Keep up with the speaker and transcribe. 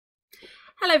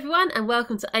Hello everyone and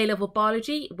welcome to A-Level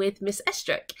Biology with Miss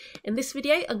Estruch. In this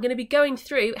video I'm going to be going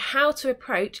through how to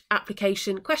approach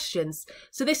application questions.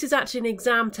 So this is actually an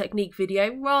exam technique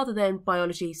video rather than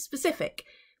biology specific.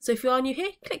 So if you are new here,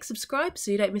 click subscribe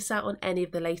so you don't miss out on any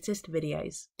of the latest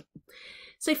videos.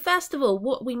 So first of all,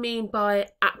 what we mean by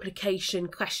application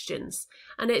questions,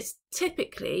 and it's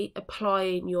typically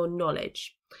applying your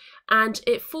knowledge. And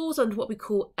it falls under what we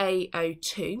call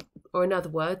AO2, or in other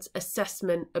words,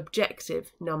 Assessment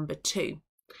Objective number 2.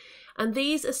 And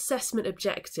these assessment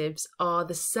objectives are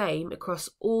the same across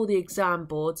all the exam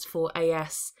boards for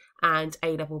AS and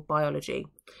A-Level Biology.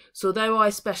 So although I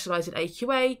specialise in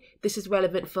AQA, this is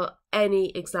relevant for any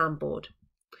exam board.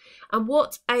 And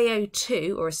what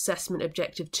AO2, or Assessment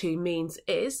Objective 2, means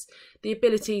is the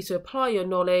ability to apply your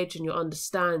knowledge and your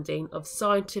understanding of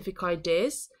scientific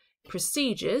ideas,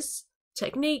 procedures,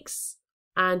 techniques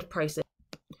and process.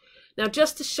 Now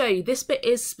just to show you, this bit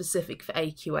is specific for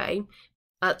AQA,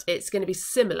 but it's going to be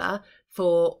similar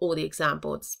for all the exam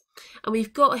boards. And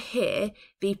we've got here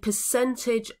the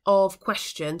percentage of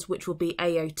questions which will be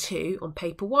AO2 on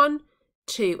paper 1,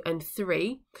 2 and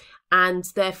 3, and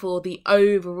therefore the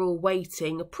overall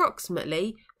weighting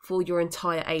approximately for your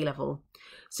entire A-level.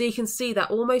 So you can see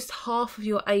that almost half of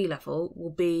your A-level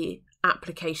will be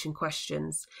application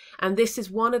questions, and this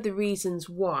is one of the reasons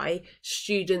why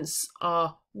students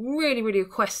are really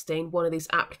requesting one of these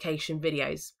application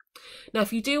videos. Now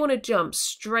if you do want to jump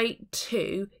straight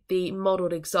to the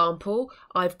modelled example,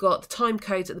 I've got the time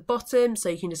codes at the bottom, so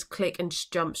you can just click and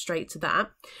jump straight to that.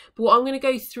 But what I'm going to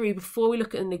go through before we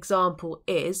look at an example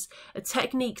is a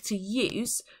technique to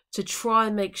use to try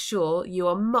and make sure you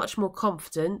are much more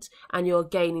confident and you're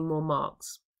gaining more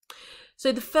marks.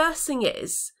 So the first thing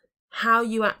is how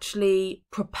you actually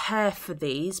prepare for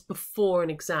these before an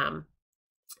exam.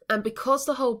 And because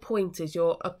the whole point is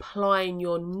you're applying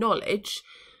your knowledge,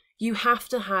 you have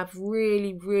to have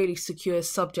really secure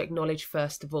subject knowledge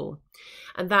first of all.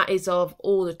 And that is of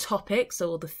all the topics,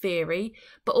 so all the theory,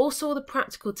 but also all the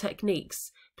practical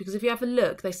techniques. Because if you have a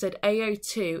look, they said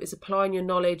AO2 is applying your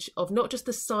knowledge of not just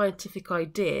the scientific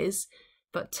ideas,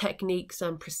 but techniques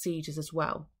and procedures as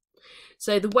well.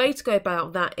 So the way to go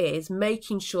about that is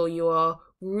making sure you are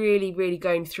really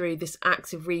going through this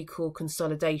active recall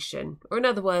consolidation, or in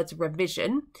other words,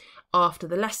 revision after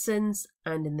the lessons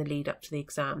and in the lead up to the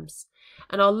exams.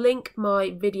 And I'll link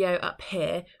my video up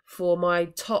here for my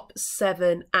top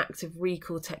 7 active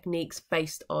recall techniques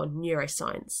based on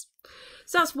neuroscience.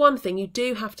 So that's one thing, you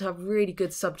do have to have really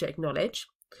good subject knowledge.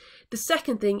 The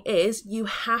second thing is you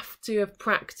have to have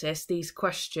practiced these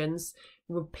questions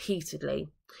repeatedly.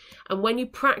 And when you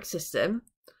practice them,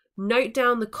 note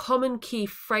down the common key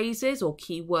phrases or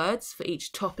key words for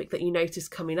each topic that you notice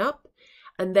coming up,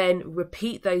 and then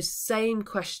repeat those same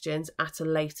questions at a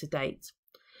later date.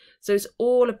 So it's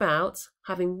all about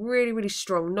having really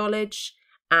strong knowledge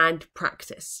and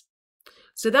practice.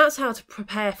 So that's how to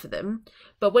prepare for them.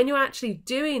 But when you're actually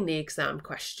doing the exam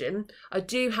question, I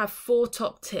do have 4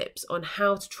 top tips on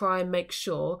how to try and make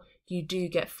sure you do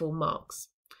get full marks.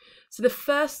 So the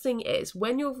first thing is,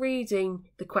 when you're reading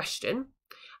the question,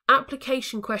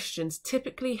 application questions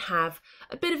typically have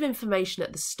a bit of information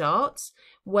at the start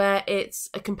where it's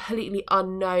a completely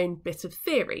unknown bit of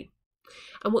theory.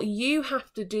 And what you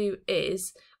have to do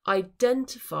is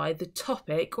identify the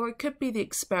topic, or it could be the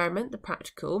experiment, the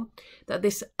practical, that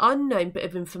this unknown bit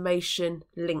of information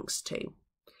links to.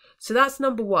 So that's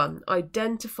number 1,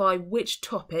 identify which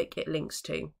topic it links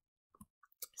to.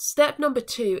 Step number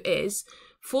 2 is,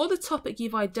 for the topic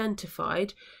you've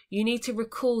identified, you need to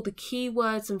recall the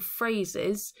keywords and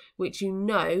phrases which you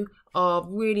know are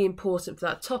really important for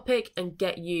that topic and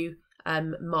get you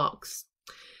marks.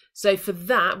 So for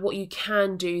that, what you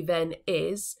can do then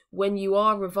is, when you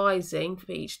are revising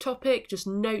for each topic, just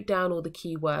note down all the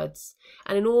keywords.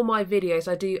 And in all my videos,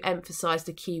 I do emphasise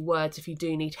the keywords if you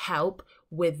do need help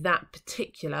with that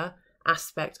particular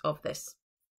aspect of this.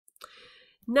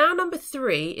 Now number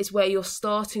 3 is where you're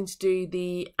starting to do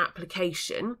the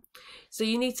application. So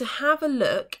you need to have a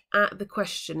look at the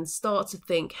question, start to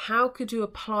think, how could you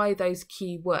apply those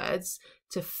keywords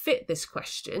to fit this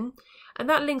question? And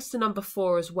that links to number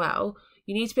 4 as well.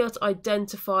 You need to be able to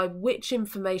identify which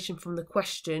information from the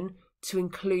question to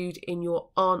include in your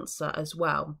answer as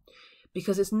well.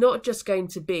 Because it's not just going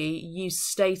to be you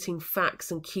stating facts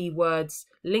and keywords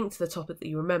linked to the topic that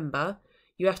you remember.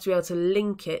 You have to be able to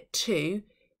link it to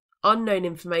unknown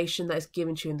information that is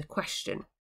given to you in the question.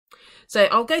 So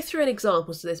I'll go through an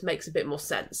example so this makes a bit more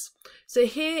sense. So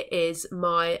here is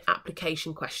my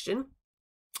application question.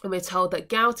 And we're told that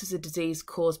gout is a disease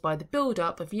caused by the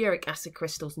build-up of uric acid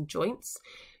crystals in joints.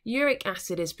 uric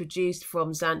acid is produced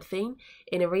from xanthine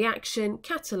in a reaction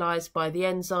catalysed by the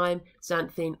enzyme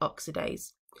xanthine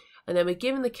oxidase. And then we're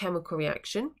given the chemical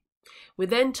reaction. We're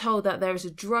then told that there is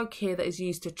a drug here that is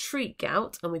used to treat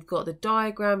gout, and we've got the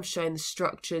diagram showing the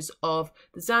structures of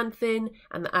the xanthine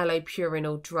and the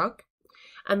allopurinol drug.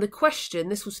 And the question,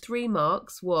 this was 3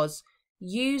 marks, was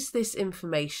use this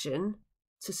information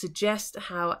to suggest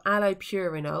how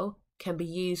allopurinol can be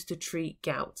used to treat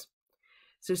gout.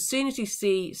 So as soon as you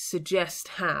see suggest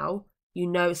how, you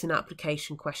know it's an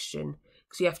application question,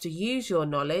 because you have to use your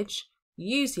knowledge,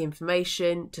 use the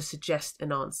information to suggest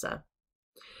an answer.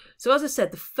 So as I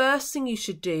said, the first thing you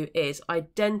should do is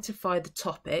identify the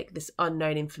topic this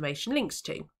unknown information links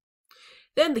to.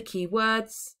 Then the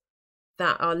keywords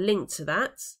that are linked to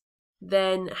that,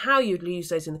 then how you'd use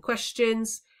those in the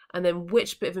questions, and then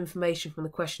which bit of information from the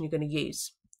question you're going to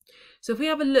use. So if we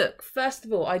have a look, first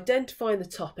of all, identifying the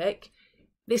topic,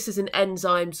 this is an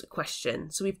enzymes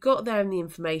question. So we've got there in the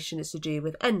information it's to do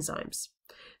with enzymes.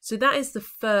 So that is the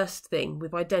first thing,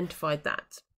 we've identified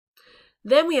that.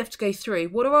 Then we have to go through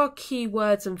what are our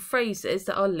keywords and phrases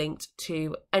that are linked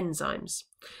to enzymes.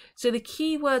 So the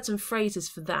keywords and phrases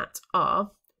for that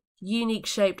are unique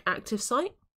shaped active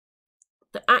site.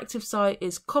 The active site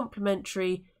is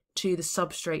complementary to the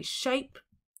substrate shape.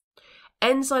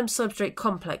 Enzyme substrate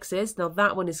complexes, now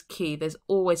that one is key. There's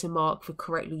always a mark for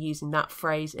correctly using that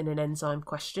phrase in an enzyme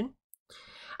question.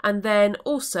 And then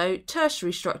also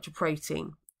tertiary structure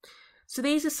protein. So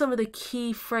these are some of the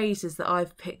key phrases that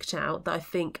I've picked out that I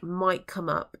think might come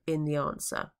up in the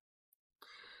answer.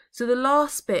 So the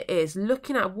last bit is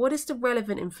looking at what is the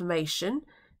relevant information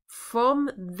from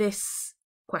this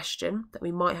question that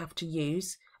we might have to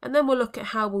use, and then we'll look at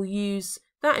how we'll use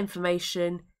that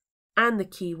information and the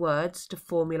keywords to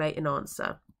formulate an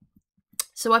answer.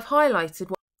 So I've highlighted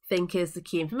what I think is the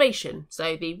key information.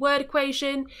 So the word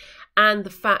equation and the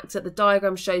fact that the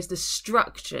diagram shows the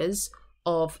structures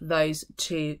of those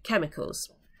 2 chemicals.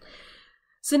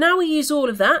 So now we use all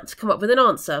of that to come up with an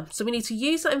answer. So we need to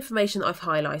use that information that I've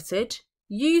highlighted,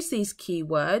 use these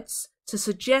keywords to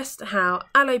suggest how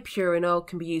allopurinol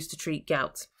can be used to treat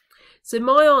gout. So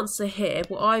my answer here,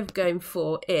 what I'm going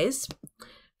for is,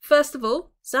 first of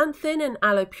all, xanthine and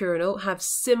allopurinol have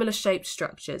similar shaped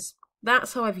structures.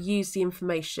 That's how I've used the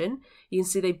information. You can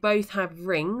see they both have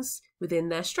rings within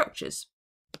their structures.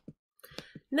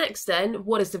 Next then,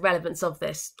 what is the relevance of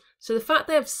this? So the fact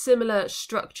they have similar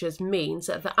structures means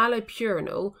that the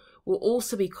allopurinol will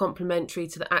also be complementary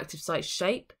to the active site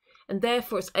shape, and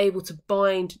therefore it's able to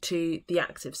bind to the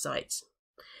active site.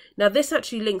 Now this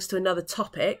actually links to another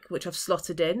topic which I've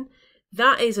slotted in.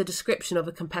 That is a description of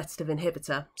a competitive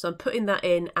inhibitor. So I'm putting that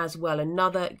in as well,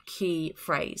 another key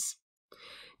phrase.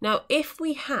 Now if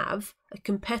we have a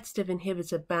competitive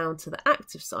inhibitor bound to the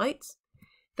active site,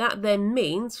 that then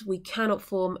means we cannot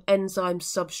form enzyme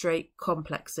substrate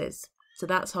complexes. So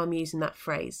that's how I'm using that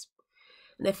phrase.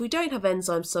 And if we don't have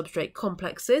enzyme substrate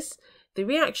complexes, the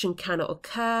reaction cannot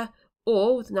occur,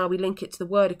 or now we link it to the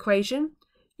word equation,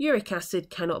 uric acid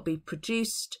cannot be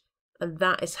produced, and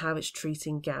that is how it's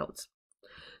treating gout.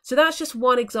 So that's just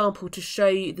one example to show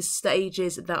you the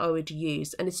stages that I would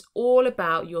use, and it's all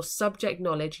about your subject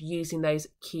knowledge using those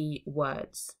key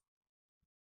words.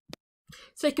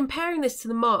 So comparing this to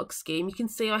the mark scheme, you can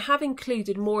see I have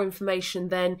included more information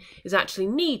than is actually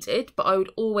needed, but I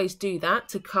would always do that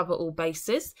to cover all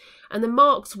bases. And the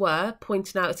marks were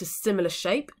pointing out it's a similar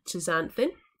shape to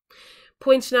xanthine,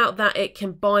 pointing out that it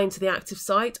can bind to the active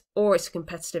site or it's a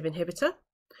competitive inhibitor.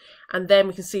 And then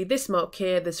we can see this mark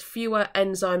here, there's fewer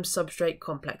enzyme substrate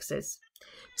complexes.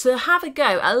 To have a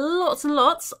go at lots and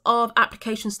lots of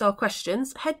application style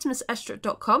questions, head to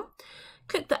missestruch.com.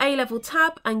 Click the A-level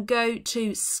tab and go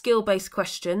to skill-based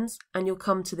questions, and you'll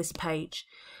come to this page.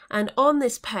 And on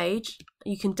this page,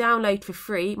 you can download for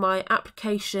free my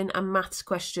application and maths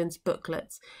questions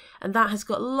booklet. And that has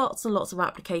got lots and lots of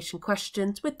application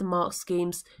questions with the mark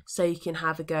schemes, so you can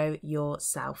have a go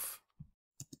yourself.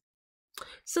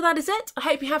 So that is it. I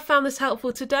hope you have found this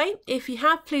helpful today. If you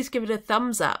have, please give it a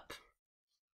thumbs up.